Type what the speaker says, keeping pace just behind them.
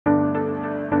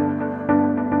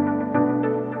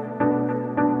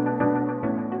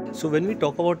So when we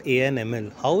talk about AI and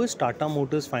ML, how is Tata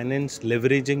Motors Finance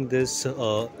leveraging this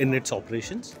in its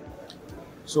operations?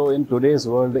 So in today's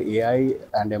world, AI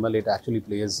and ML, it actually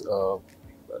plays a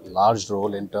large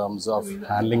role in terms of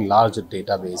handling large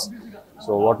database.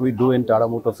 So what we do in Tata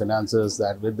Motor Finance is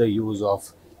that with the use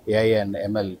of AI and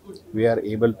ML, we are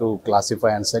able to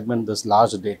classify and segment this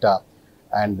large data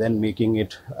and then making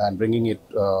it and bringing it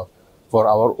for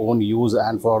our own use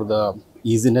and for the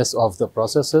easiness of the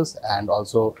processes, and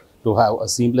also to have a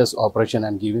seamless operation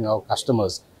and giving our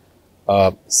customers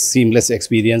seamless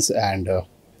experience. And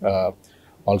uh,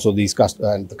 also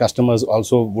and the customers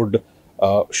also would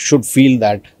should feel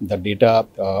that the data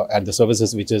and the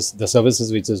services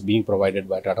which is being provided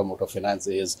by Tata Motor Finance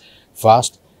is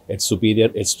fast, it's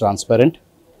superior, it's transparent.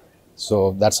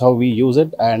 So that's how we use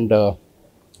it. And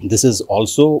this is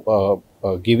also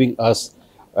giving us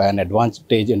an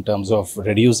advantage in terms of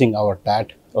reducing our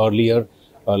TAT. Earlier,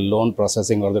 loan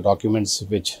processing or the documents,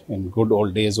 which in good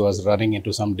old days was running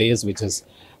into some days, which has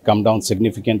come down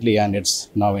significantly, and it's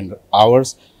now in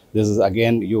hours. This is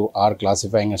again, you are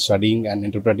classifying and studying and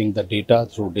interpreting the data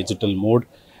through digital mode,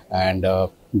 and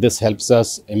this helps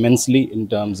us immensely in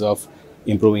terms of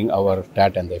improving our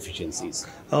TAT and the efficiencies.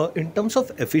 In terms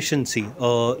of efficiency,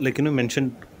 like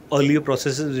mentioned earlier,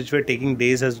 processes which were taking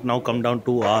days has now come down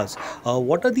to hours.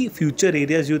 What are the future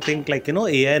areas you think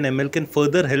AI and ML can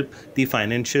further help the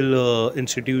financial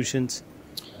institutions?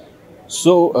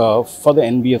 So, for the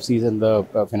NBFCs and the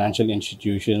financial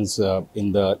institutions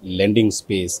in the lending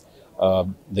space,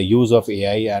 the use of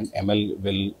AI and ML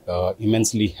will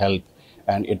immensely help,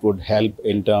 and it would help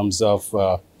in terms of,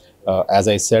 as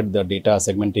I said, the data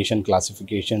segmentation,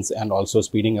 classifications, and also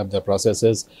speeding up the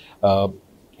processes.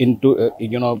 Into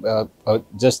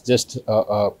just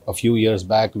a few years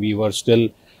back, we were still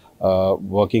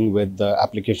working with the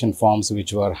application forms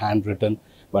which were handwritten,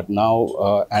 but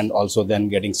now and also then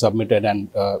getting submitted, and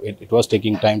it was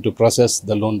taking time to process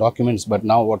the loan documents. But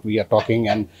now what we are talking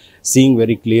and seeing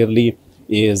very clearly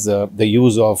is the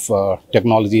use of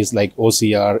technologies like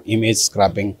OCR, image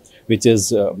scrapping, which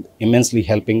is immensely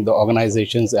helping the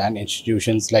organizations and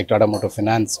institutions like Tata Motor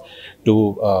Finance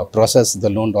to process the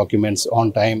loan documents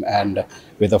on time and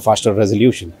with a faster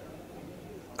resolution.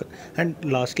 And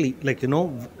lastly, does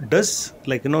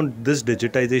this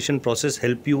digitization process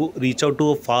help you reach out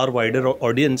to a far wider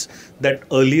audience that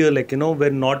earlier were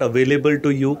not available to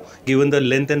you given the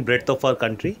length and breadth of our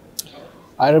country?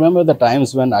 I remember the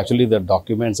times when actually the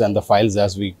documents and the files,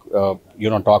 as we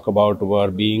talk about, were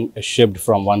being shipped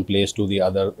from one place to the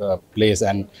other place,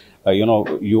 and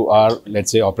you are,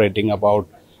 let's say, operating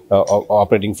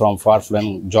from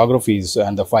far-flung geographies,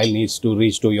 and the file needs to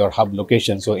reach to your hub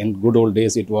location. So in good old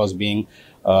days, it was being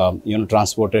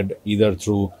transported either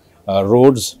through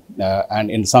roads,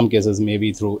 and in some cases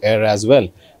maybe through air as well.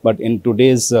 But in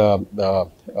today's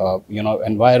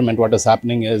environment, what is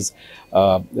happening is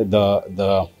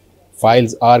the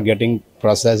files are getting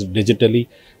processed digitally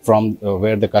from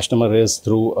where the customer is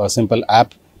through a simple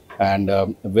app, and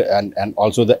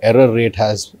also the error rate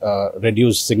has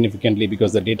reduced significantly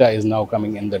because the data is now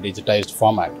coming in the digitized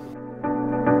format.